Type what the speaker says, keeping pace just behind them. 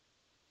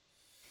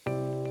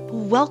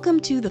Welcome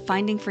to the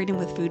Finding Freedom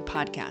with Food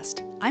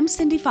podcast. I'm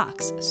Cindy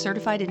Fox,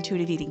 certified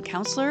intuitive eating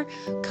counselor,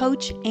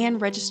 coach,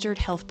 and registered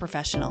health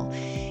professional.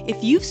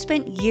 If you've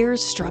spent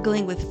years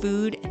struggling with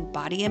food and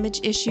body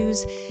image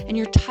issues, and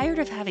you're tired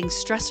of having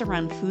stress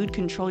around food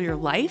control your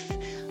life,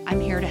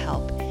 I'm here to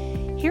help.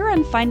 Here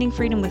on Finding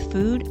Freedom with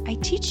Food, I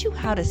teach you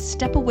how to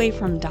step away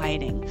from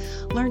dieting,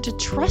 learn to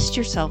trust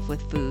yourself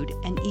with food,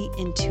 and eat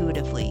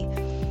intuitively.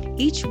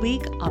 Each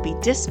week, I'll be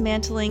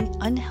dismantling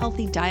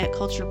unhealthy diet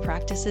culture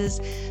practices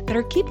that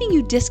are keeping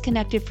you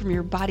disconnected from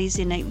your body's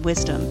innate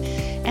wisdom,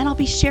 and I'll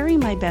be sharing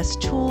my best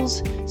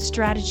tools,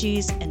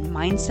 strategies, and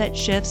mindset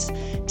shifts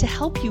to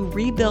help you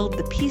rebuild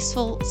the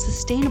peaceful,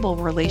 sustainable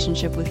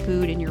relationship with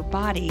food and your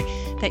body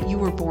that you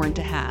were born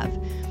to have.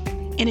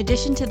 In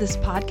addition to this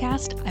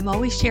podcast, I'm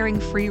always sharing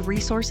free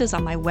resources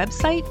on my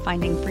website,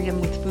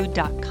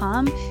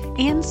 findingfreedomwithfood.com,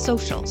 and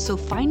social. So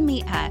find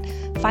me at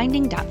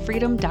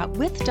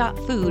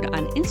finding.freedom.with.food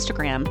on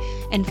Instagram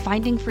and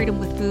Finding Freedom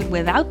with Food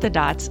without the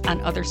dots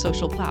on other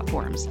social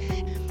platforms.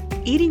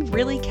 Eating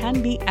really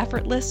can be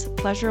effortless,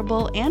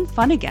 pleasurable, and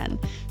fun again.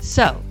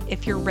 So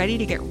if you're ready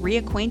to get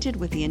reacquainted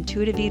with the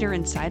intuitive eater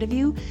inside of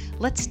you,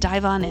 let's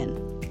dive on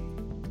in.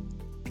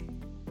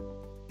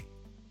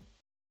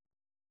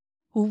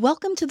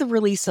 Welcome to the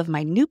release of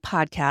my new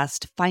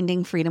podcast,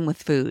 Finding Freedom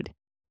with Food.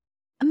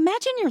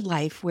 Imagine your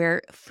life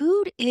where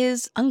food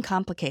is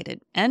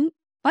uncomplicated and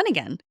fun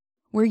again,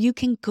 where you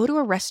can go to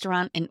a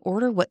restaurant and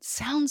order what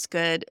sounds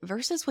good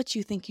versus what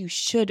you think you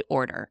should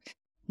order.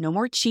 No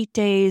more cheat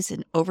days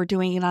and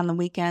overdoing it on the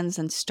weekends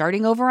and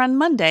starting over on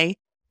Monday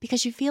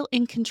because you feel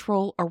in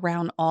control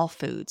around all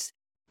foods.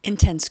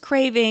 Intense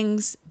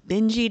cravings,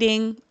 binge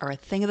eating are a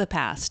thing of the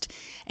past,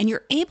 and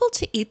you're able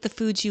to eat the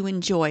foods you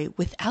enjoy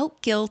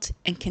without guilt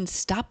and can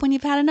stop when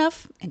you've had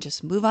enough and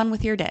just move on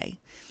with your day.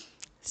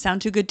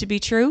 Sound too good to be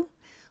true?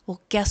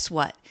 Well, guess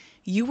what?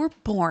 You were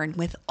born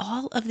with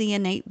all of the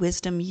innate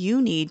wisdom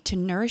you need to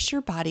nourish your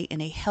body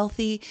in a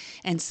healthy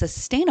and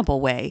sustainable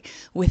way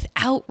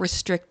without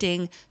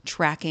restricting,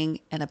 tracking,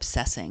 and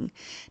obsessing.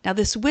 Now,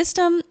 this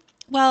wisdom,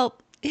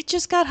 it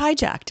just got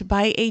hijacked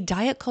by a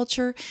diet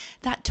culture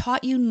that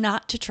taught you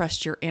not to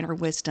trust your inner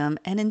wisdom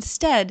and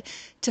instead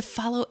to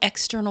follow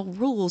external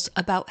rules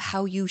about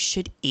how you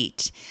should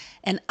eat.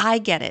 And I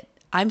get it.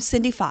 I'm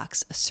Cindy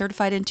Fox, a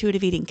certified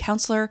intuitive eating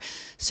counselor,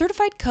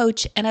 certified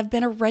coach, and I've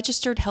been a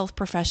registered health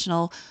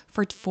professional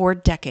for 4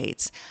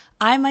 decades.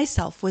 I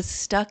myself was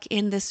stuck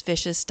in this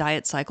vicious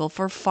diet cycle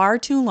for far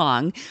too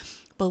long,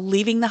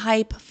 believing the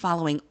hype,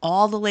 following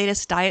all the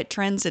latest diet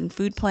trends and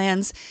food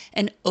plans,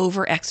 and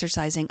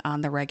over-exercising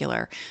on the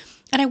regular.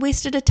 And I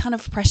wasted a ton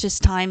of precious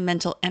time,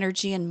 mental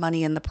energy, and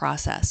money in the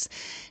process.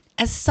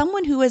 As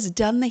someone who has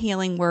done the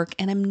healing work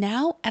and am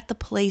now at the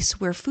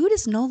place where food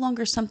is no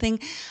longer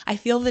something I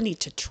feel the need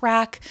to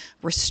track,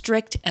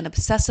 restrict, and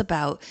obsess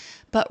about,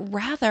 but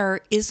rather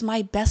is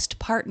my best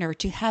partner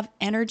to have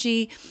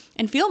energy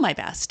and feel my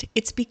best,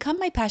 it's become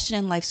my passion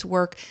in life's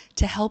work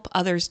to help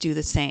others do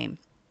the same.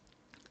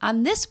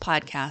 On this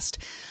podcast,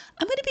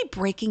 I'm going to be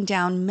breaking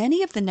down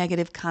many of the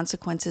negative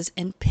consequences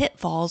and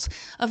pitfalls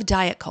of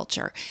diet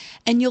culture,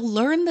 and you'll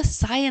learn the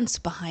science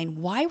behind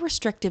why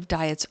restrictive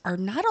diets are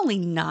not only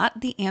not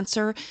the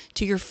answer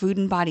to your food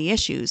and body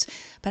issues,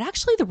 but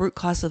actually the root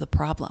cause of the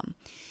problem.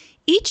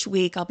 Each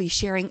week, I'll be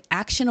sharing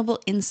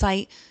actionable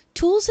insight,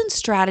 tools, and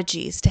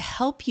strategies to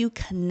help you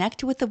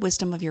connect with the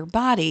wisdom of your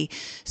body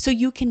so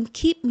you can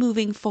keep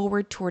moving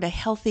forward toward a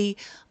healthy,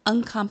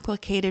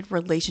 uncomplicated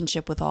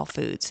relationship with all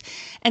foods.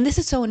 And this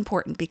is so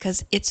important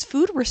because it's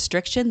food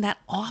restriction that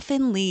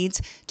often leads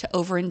to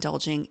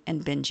overindulging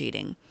and binge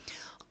eating.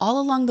 All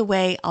along the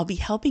way, I'll be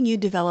helping you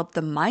develop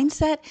the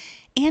mindset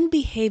and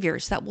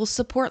behaviors that will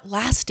support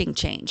lasting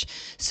change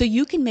so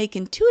you can make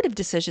intuitive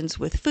decisions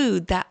with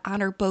food that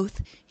honor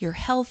both your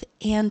health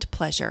and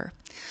pleasure.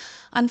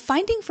 On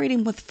Finding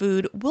Freedom with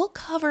Food, we'll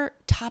cover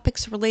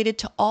topics related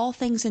to all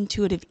things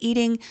intuitive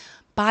eating,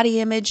 body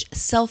image,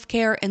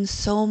 self-care, and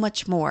so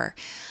much more.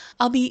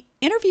 I'll be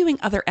interviewing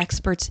other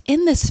experts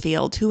in this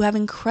field who have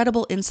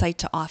incredible insight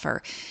to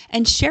offer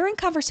and sharing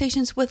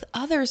conversations with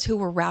others who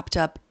were wrapped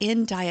up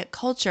in diet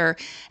culture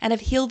and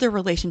have healed their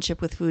relationship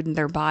with food and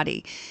their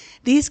body.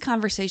 These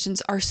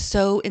conversations are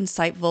so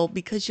insightful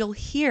because you'll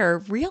hear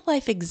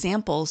real-life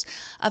examples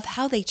of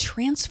how they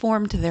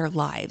transformed their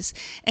lives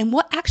and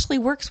what actually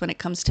works when it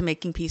comes to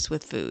making peace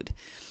with food.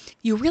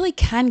 You really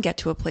can get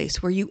to a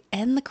place where you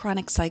end the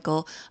chronic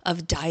cycle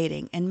of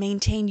dieting and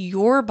maintain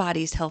your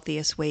body's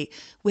healthiest weight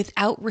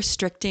without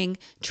restricting,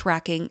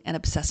 tracking, and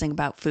obsessing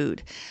about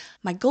food.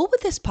 My goal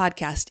with this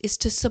podcast is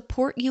to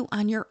support you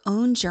on your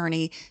own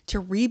journey to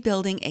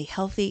rebuilding a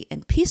healthy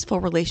and peaceful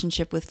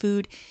relationship with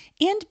food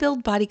and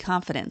build body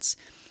confidence.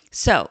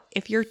 So,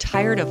 if you're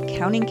tired of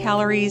counting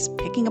calories,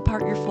 picking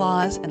apart your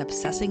flaws, and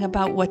obsessing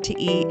about what to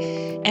eat,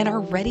 and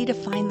are ready to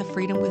find the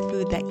freedom with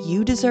food that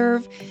you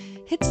deserve,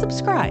 hit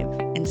subscribe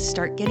and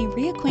start getting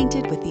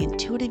reacquainted with the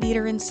intuitive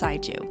eater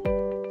inside you.